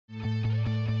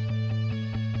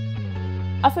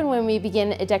Often when we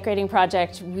begin a decorating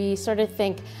project, we sort of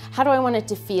think, how do I want it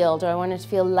to feel? Do I want it to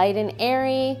feel light and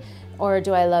airy? Or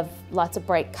do I love lots of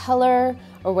bright color?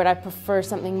 Or would I prefer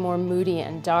something more moody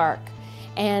and dark?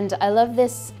 And I love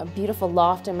this beautiful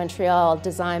loft in Montreal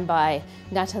designed by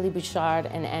Nathalie Bouchard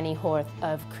and Horth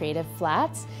of Creative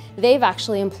Flats. They've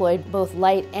actually employed both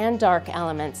light and dark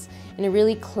elements in a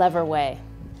really clever way.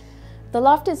 The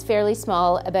loft is fairly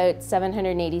small, about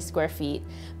 780 square feet,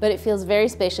 but it feels very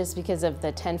spacious because of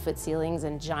the 10-foot ceilings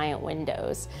and giant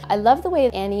windows. I love the way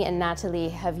Annie and Nathalie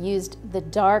have used the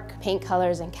dark paint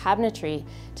colors and cabinetry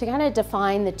to kind of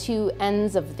define the two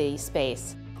ends of the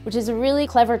space, which is a really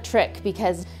clever trick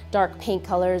because dark paint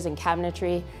colors and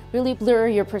cabinetry really blur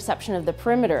your perception of the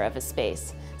perimeter of a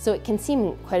space, so it can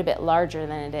seem quite a bit larger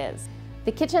than it is.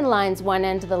 The kitchen lines one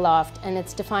end of the loft, and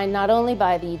it's defined not only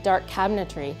by the dark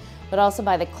cabinetry, but also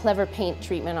by the clever paint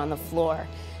treatment on the floor.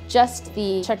 Just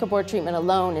the checkerboard treatment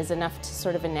alone is enough to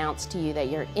sort of announce to you that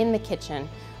you're in the kitchen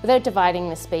without dividing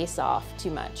the space off too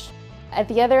much. At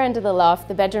the other end of the loft,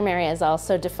 the bedroom area is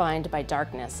also defined by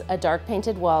darkness, a dark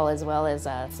painted wall as well as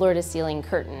a floor-to-ceiling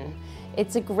curtain.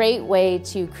 It's a great way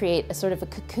to create a sort of a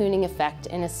cocooning effect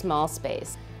in a small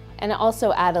space and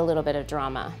also add a little bit of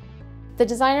drama. The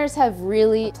designers have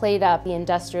really played up the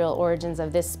industrial origins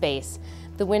of this space.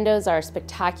 The windows are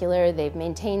spectacular. They've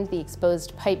maintained the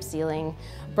exposed pipe ceiling,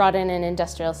 brought in an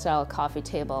industrial-style coffee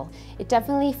table. It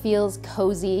definitely feels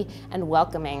cozy and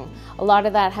welcoming. A lot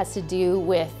of that has to do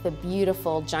with the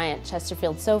beautiful giant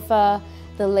Chesterfield sofa,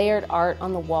 the layered art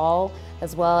on the wall,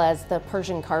 as well as the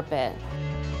Persian carpet.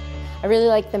 I really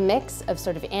like the mix of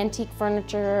sort of antique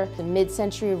furniture, the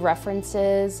mid-century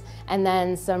references, and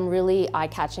then some really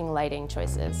eye-catching lighting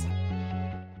choices.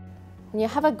 When you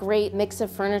have a great mix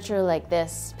of furniture like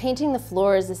this, painting the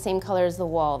floors the same color as the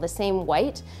wall, the same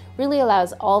white, really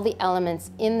allows all the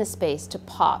elements in the space to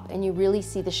pop, and you really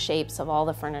see the shapes of all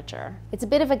the furniture. It's a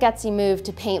bit of a gutsy move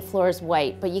to paint floors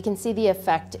white, but you can see the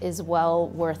effect is well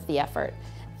worth the effort.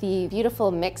 The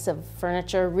beautiful mix of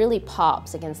furniture really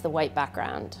pops against the white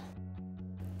background.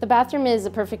 The bathroom is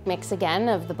a perfect mix again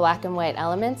of the black and white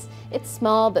elements. It's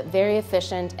small but very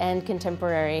efficient and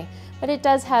contemporary, but it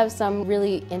does have some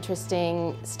really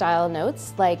interesting style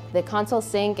notes like the console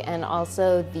sink and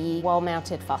also the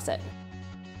wall-mounted faucet.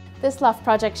 This loft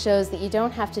project shows that you don't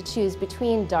have to choose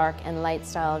between dark and light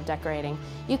style of decorating.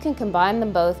 You can combine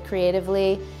them both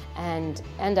creatively and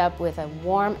end up with a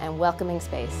warm and welcoming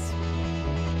space.